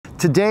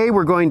Today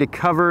we're going to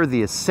cover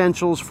the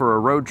essentials for a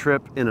road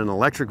trip in an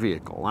electric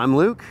vehicle. I'm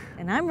Luke.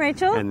 And I'm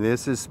Rachel. And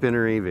this is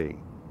Spinner EV.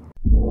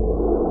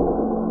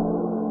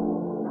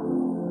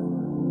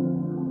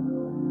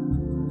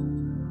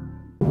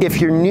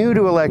 If you're new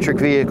to electric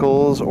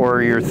vehicles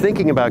or you're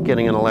thinking about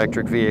getting an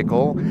electric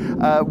vehicle,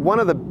 one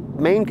of the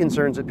main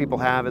concerns that people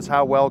have is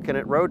how well can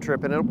it road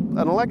trip, and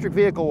an electric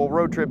vehicle will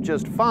road trip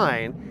just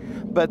fine,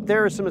 but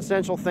there are some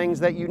essential things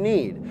that you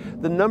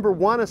need. The number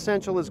one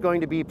essential is going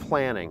to be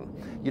planning.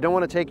 You don't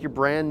want to take your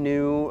brand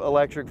new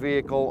electric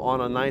vehicle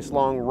on a nice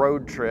long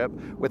road trip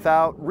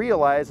without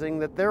realizing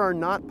that there are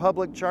not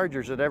public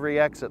chargers at every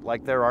exit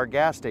like there are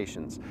gas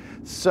stations.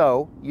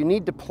 So you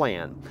need to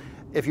plan.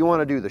 If you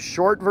want to do the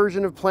short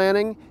version of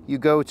planning, you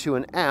go to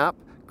an app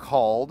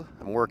called,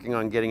 I'm working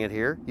on getting it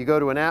here, you go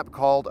to an app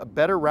called a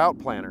Better Route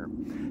Planner.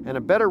 And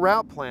a Better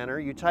Route Planner,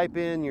 you type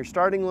in your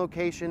starting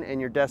location and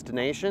your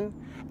destination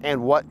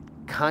and what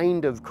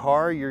kind of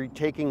car you're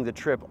taking the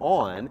trip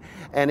on,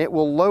 and it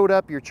will load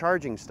up your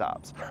charging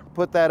stops.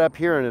 Put that up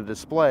here in a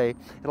display.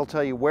 It'll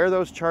tell you where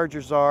those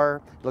chargers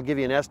are. It'll give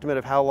you an estimate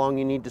of how long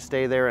you need to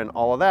stay there and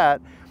all of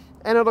that.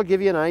 And it'll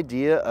give you an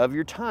idea of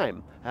your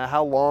time,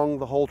 how long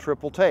the whole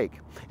trip will take.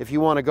 If you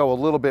want to go a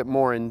little bit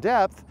more in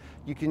depth,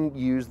 you can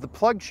use the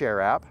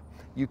PlugShare app.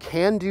 You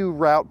can do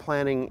route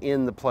planning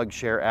in the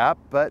PlugShare app,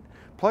 but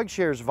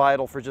PlugShare is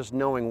vital for just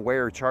knowing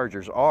where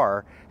chargers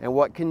are and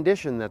what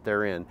condition that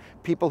they're in.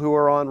 People who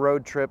are on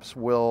road trips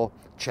will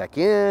check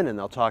in and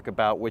they'll talk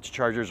about which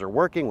chargers are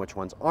working, which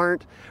ones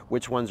aren't,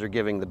 which ones are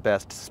giving the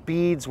best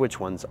speeds, which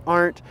ones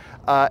aren't,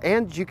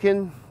 and you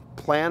can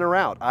plan a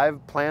route.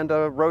 I've planned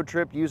a road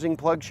trip using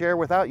PlugShare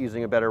without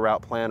using a Better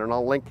Route Planner, and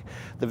I'll link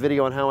the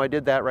video on how I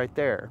did that right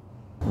there.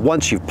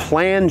 Once you've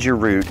planned your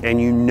route and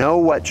you know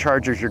what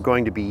chargers you're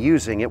going to be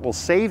using, it will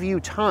save you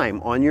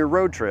time on your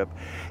road trip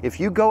if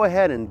you go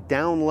ahead and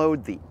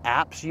download the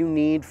apps you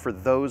need for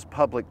those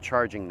public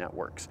charging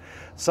networks.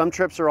 Some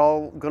trips are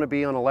all going to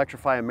be on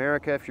Electrify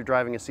America if you're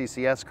driving a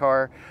CCS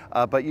car,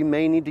 but you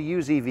may need to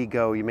use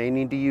EVgo, you may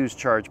need to use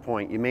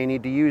ChargePoint, you may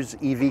need to use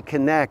EV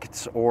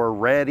Connect or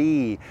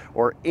Reddy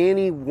or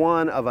any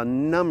one of a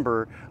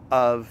number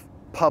of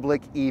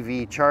public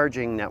EV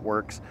charging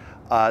networks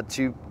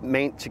to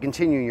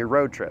continue your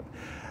road trip.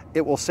 It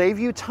will save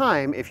you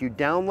time if you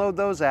download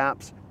those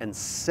apps and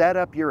set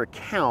up your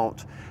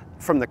account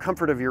from the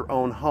comfort of your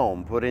own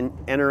home.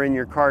 Enter in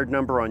your card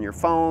number on your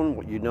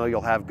phone, you know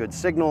you'll have good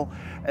signal,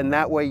 and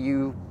that way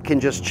you can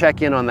just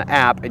check in on the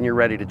app and you're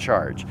ready to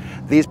charge.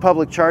 These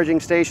public charging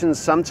stations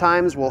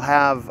sometimes will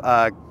have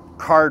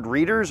card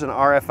readers and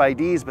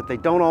RFIDs, but they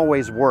don't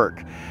always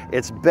work.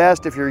 It's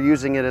best if you're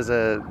using it as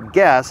a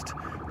guest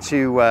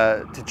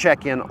to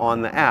check in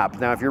on the app.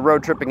 Now, if you're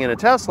road tripping in a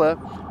Tesla,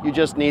 you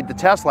just need the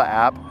Tesla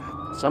app.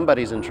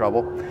 Somebody's in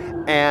trouble.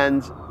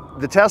 And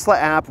the Tesla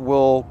app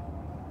will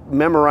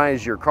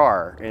memorize your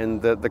car,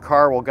 and the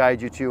car will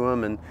guide you to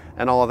them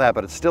and all of that,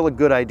 but it's still a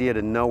good idea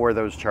to know where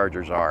those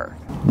chargers are.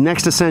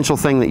 Next essential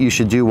thing that you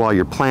should do while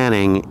you're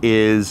planning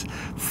is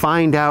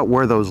find out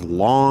where those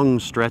long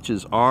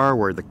stretches are,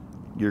 where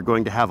you're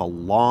going to have a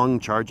long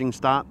charging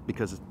stop,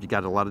 because you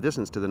got a lot of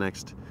distance to the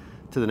next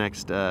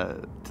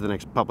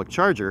public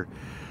charger.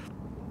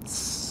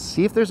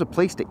 See if there's a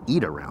place to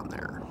eat around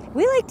there.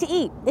 We like to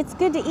eat. It's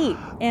good to eat.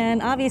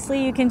 And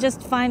obviously you can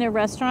just find a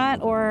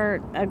restaurant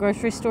or a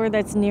grocery store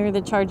that's near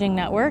the charging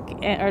network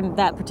or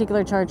that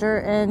particular charger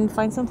and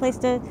find some place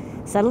to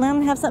settle down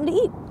and have something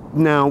to eat.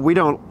 Now, we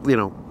don't,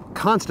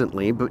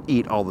 constantly, but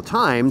eat all the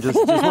time. Just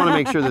want to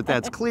make sure that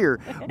that's clear.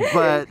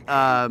 But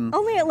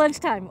only at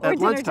lunchtime or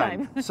dinner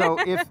time. So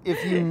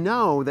if you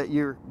know that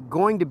you're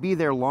going to be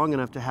there long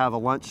enough to have a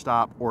lunch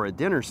stop or a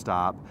dinner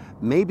stop,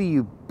 maybe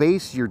you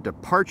base your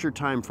departure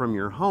time from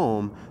your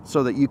home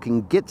so that you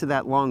can get to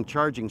that long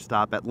charging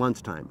stop at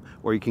lunchtime,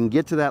 or you can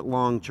get to that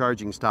long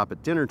charging stop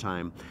at dinner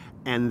time.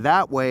 And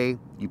that way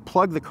you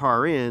plug the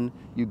car in,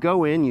 you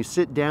go in, you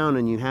sit down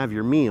and you have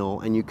your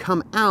meal, and you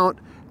come out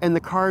and the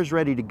car is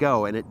ready to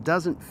go, and it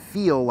doesn't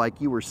feel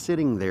like you were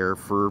sitting there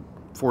for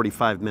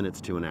 45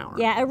 minutes to an hour.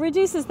 Yeah, it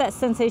reduces that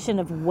sensation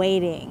of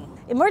waiting.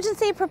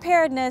 Emergency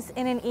preparedness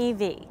in an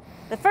EV.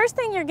 The first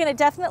thing you're going to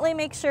definitely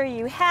make sure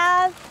you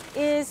have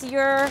is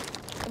your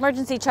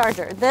emergency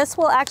charger. This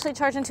will actually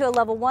charge into a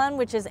level 1,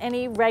 which is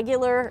any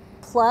regular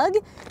plug.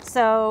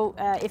 So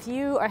if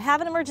you have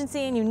an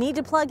emergency and you need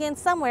to plug in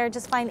somewhere,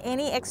 just find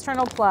any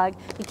external plug.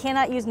 You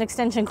cannot use an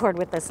extension cord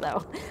with this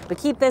though, but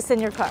keep this in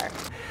your car.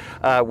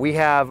 We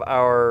have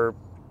our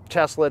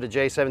Tesla to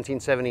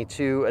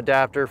J1772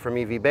 adapter from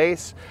EV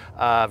Base.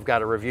 I've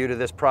got a review to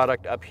this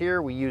product up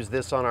here. We used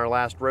this on our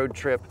last road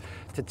trip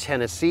to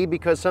Tennessee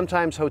because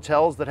sometimes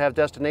hotels that have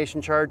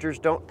destination chargers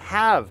don't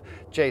have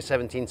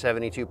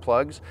J1772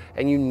 plugs,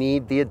 and you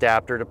need the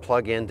adapter to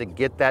plug in to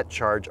get that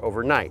charge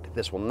overnight.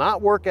 This will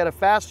not work at a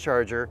fast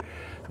charger.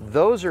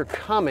 Those are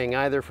coming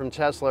either from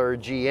Tesla or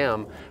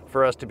GM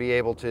for us to be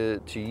able to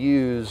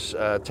use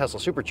Tesla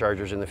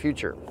superchargers in the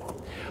future.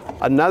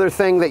 Another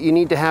thing that you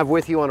need to have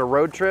with you on a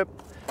road trip,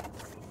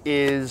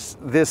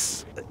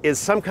 this is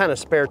some kind of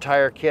spare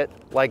tire kit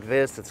like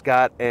this. It's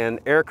got an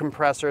air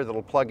compressor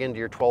that'll plug into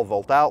your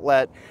 12-volt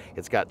outlet.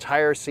 It's got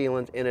tire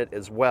sealant in it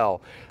as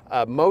well.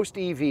 Most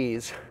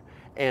EVs,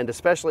 and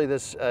especially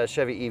this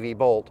Chevy EV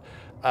Bolt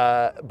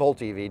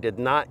EV, did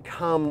not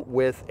come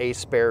with a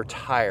spare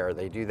tire.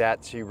 They do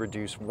that to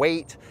reduce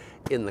weight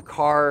in the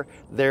car.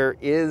 There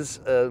is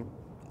a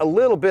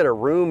little bit of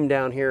room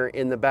down here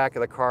in the back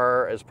of the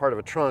car as part of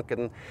a trunk,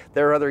 and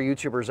there are other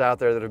YouTubers out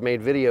there that have made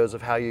videos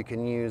of how you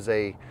can use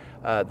the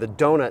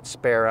donut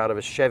spare out of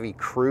a Chevy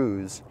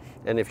Cruze.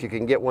 And if you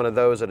can get one of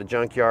those at a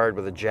junkyard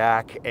with a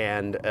jack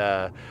and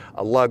a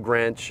lug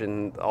wrench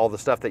and all the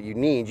stuff that you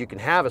need, you can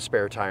have a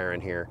spare tire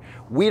in here.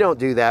 We don't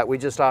do that. We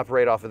just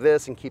operate off of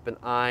this and keep an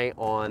eye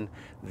on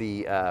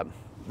the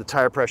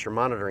tire pressure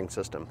monitoring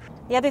system.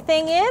 The other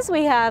thing is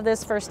we have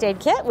this first aid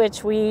kit,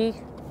 which we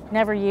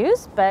never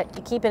use, but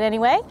you keep it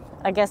anyway.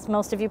 I guess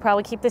most of you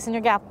probably keep this in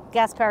your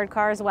gas-powered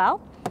car as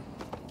well.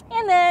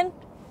 And then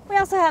we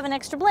also have an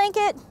extra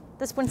blanket.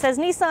 This one says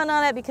Nissan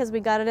on it because we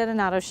got it at an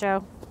auto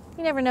show.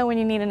 You never know when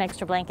you need an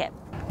extra blanket.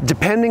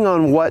 Depending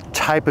on what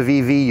type of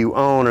EV you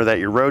own or that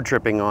you're road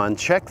tripping on,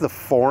 check the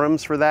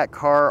forums for that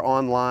car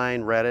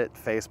online, Reddit,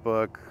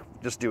 Facebook,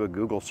 just do a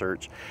Google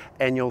search,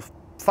 and you'll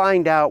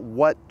find out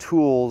what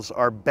tools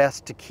are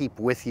best to keep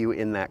with you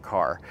in that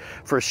car.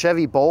 For a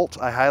Chevy Bolt,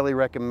 I highly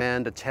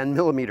recommend a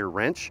 10mm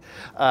wrench.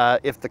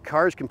 If the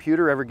car's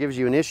computer ever gives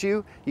you an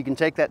issue, you can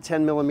take that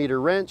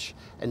 10mm wrench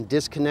and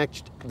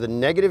disconnect the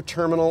negative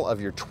terminal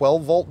of your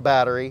 12-volt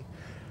battery,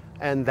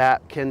 and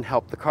that can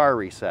help the car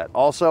reset.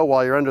 Also,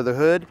 while you're under the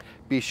hood,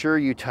 be sure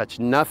you touch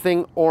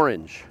nothing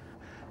orange.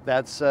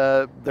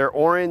 They're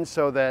orange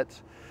so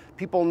that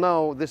people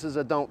know this is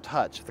a don't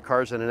touch. If the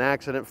car's in an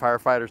accident,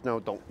 firefighters know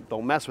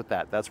don't mess with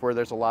that. That's where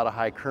there's a lot of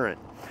high current.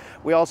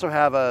 We also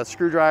have a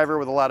screwdriver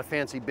with a lot of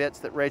fancy bits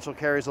that Rachel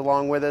carries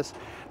along with us.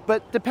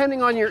 But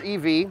depending on your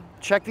EV,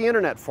 check the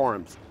internet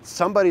forums.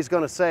 Somebody's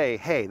gonna say,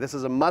 hey, this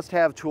is a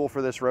must-have tool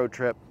for this road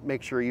trip.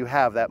 Make sure you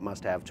have that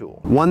must-have tool.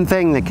 One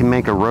thing that can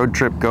make a road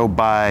trip go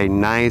by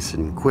nice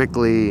and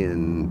quickly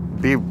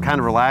and be kind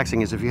of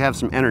relaxing is if you have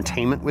some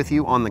entertainment with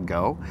you on the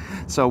go.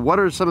 So what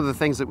are some of the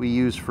things that we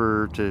use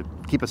to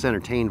keep us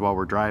entertained while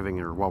we're driving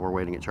or while we're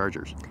waiting at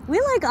chargers? We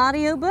like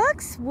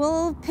audiobooks.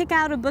 We'll pick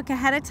out a book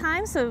ahead of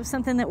time, so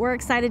something that we're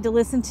excited to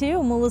listen to,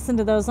 and we'll listen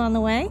to those on the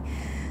way.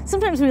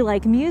 Sometimes we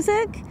like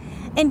music,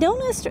 and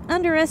don't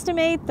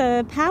underestimate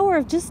the power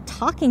of just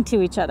talking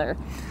to each other.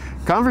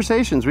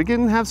 Conversations, we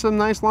can have some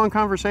nice long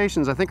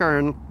conversations. I think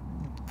our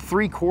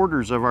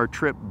 3/4 of our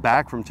trip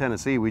back from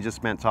Tennessee, we just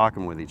spent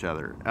talking with each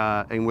other.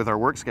 And with our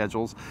work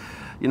schedules,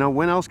 you know,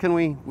 when else can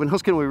we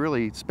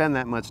really spend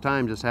that much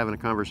time just having a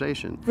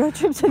conversation? Road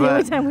trips are the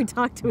only time we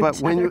talk to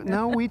each other.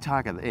 No, we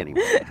talk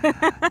anyway.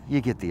 You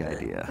get the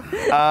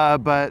idea.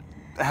 But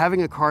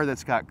having a car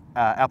that's got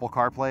Apple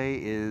CarPlay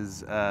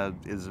is a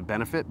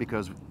benefit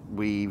because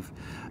we're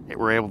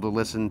able to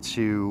listen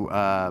to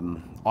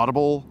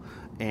Audible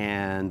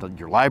and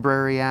your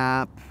library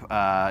app.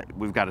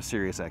 We've got a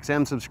Sirius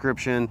XM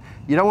subscription.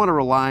 You don't want to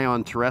rely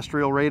on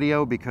terrestrial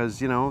radio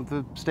because, you know,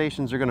 the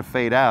stations are going to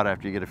fade out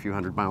after you get a few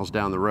hundred miles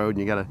down the road, and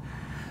you got to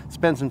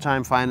spend some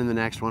time finding the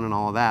next one and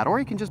all of that. Or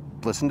you can just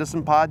listen to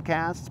some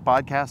podcasts.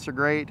 Podcasts are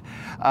great.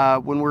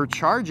 When we're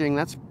charging,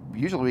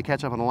 usually we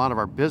catch up on a lot of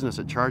our business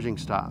at charging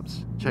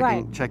stops,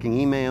 checking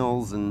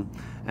emails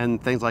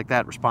and things like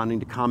that, responding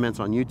to comments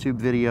on YouTube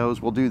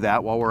videos. We'll do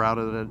that while we're out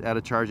at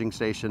a charging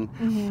station.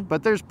 Mm-hmm.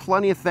 But there's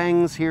plenty of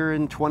things here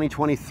in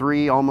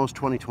 2023, almost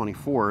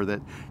 2024, that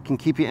can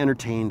keep you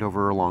entertained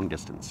over a long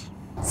distance.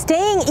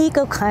 Staying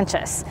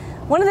eco-conscious.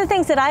 One of the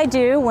things that I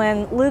do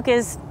when Luke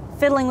is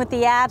fiddling with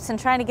the apps and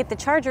trying to get the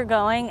charger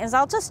going is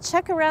I'll just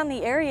check around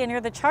the area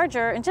near the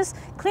charger and just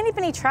clean up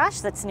any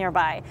trash that's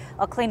nearby.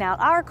 I'll clean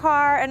out our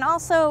car, and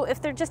also if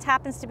there just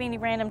happens to be any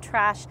random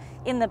trash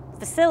in the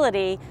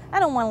facility, I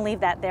don't want to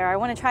leave that there. I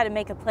want to try to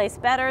make a place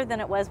better than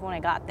it was when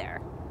I got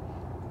there.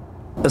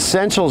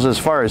 Essentials as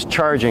far as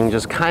charging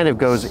just kind of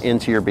goes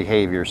into your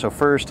behavior. So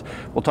first,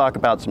 we'll talk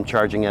about some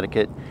charging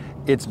etiquette.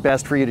 It's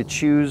best for you to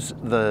choose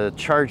the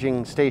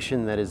charging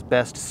station that is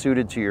best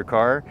suited to your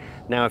car.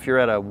 Now, if you're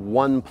at a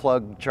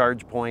one-plug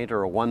charge point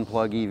or a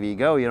one-plug EV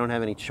Go, you don't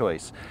have any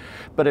choice.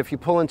 But if you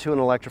pull into an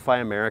Electrify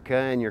America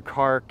and your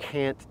car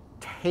can't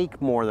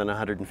take more than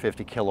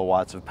 150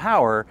 kilowatts of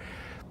power,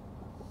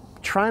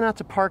 try not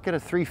to park at a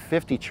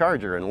 350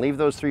 charger and leave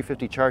those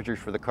 350 chargers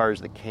for the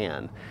cars that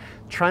can.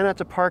 Try not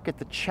to park at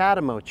the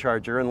Chatamo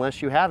charger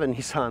unless you have a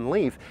Nissan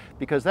Leaf,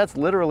 because that's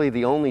literally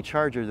the only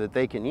charger that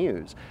they can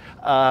use.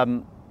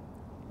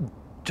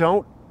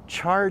 Don't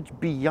charge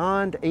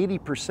beyond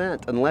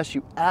 80% unless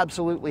you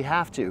absolutely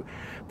have to.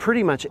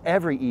 Pretty much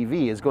every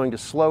EV is going to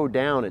slow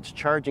down its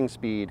charging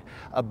speed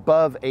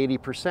above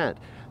 80%.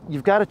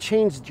 You've got to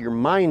change your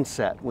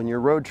mindset when you're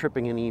road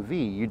tripping an EV.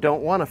 You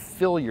don't want to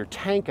fill your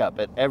tank up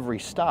at every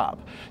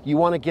stop. You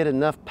want to get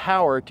enough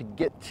power to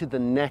get to the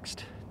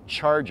next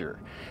charger.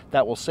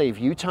 That will save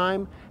you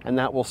time, and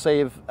that will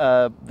save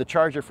the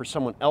charger for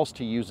someone else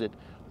to use it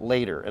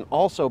later. And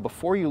also,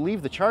 before you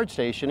leave the charge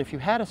station, if you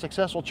had a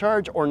successful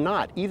charge or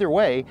not, either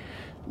way,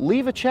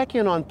 leave a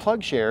check-in on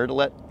PlugShare to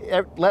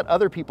let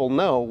other people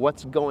know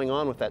what's going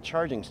on with that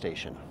charging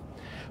station.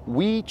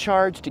 We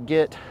charge to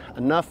get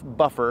enough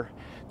buffer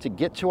to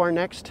get to our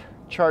next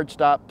charge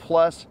stop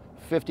plus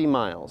 50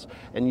 miles.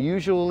 And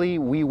usually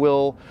we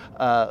will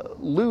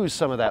lose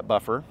some of that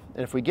buffer.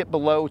 And if we get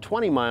below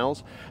 20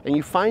 miles and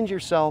you find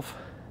yourself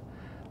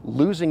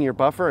losing your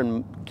buffer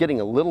and getting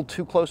a little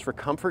too close for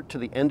comfort to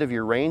the end of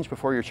your range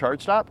before your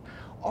charge stop,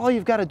 all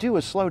you've got to do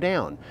is slow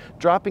down.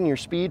 Dropping your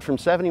speed from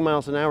 70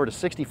 miles an hour to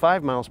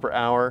 65 miles per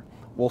hour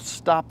will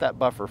stop that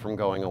buffer from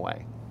going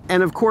away.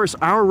 And of course,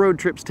 our road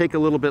trips take a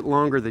little bit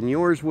longer than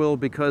yours will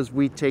because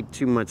we take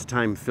too much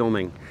time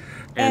filming.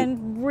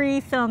 And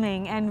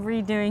re-filming and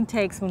redoing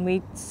takes when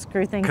we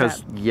screw things up.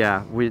 Because,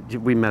 yeah,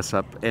 we mess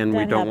up and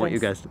we don't want you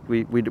guys,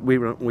 we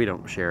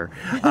don't share.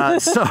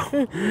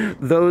 So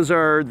those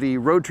are the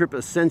road trip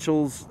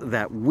essentials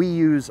that we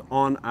use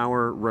on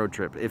our road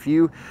trip. If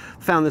you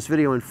found this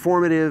video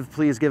informative,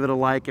 please give it a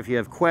like. If you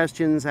have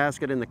questions,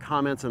 ask it in the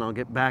comments and I'll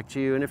get back to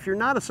you. And if you're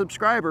not a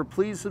subscriber,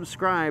 please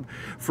subscribe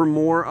for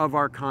more of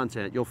our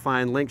content. You'll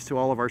find links to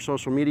all of our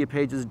social media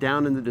pages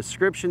down in the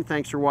description.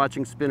 Thanks for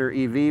watching Spinner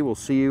EV. We'll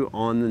see you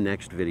on the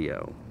next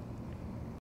video.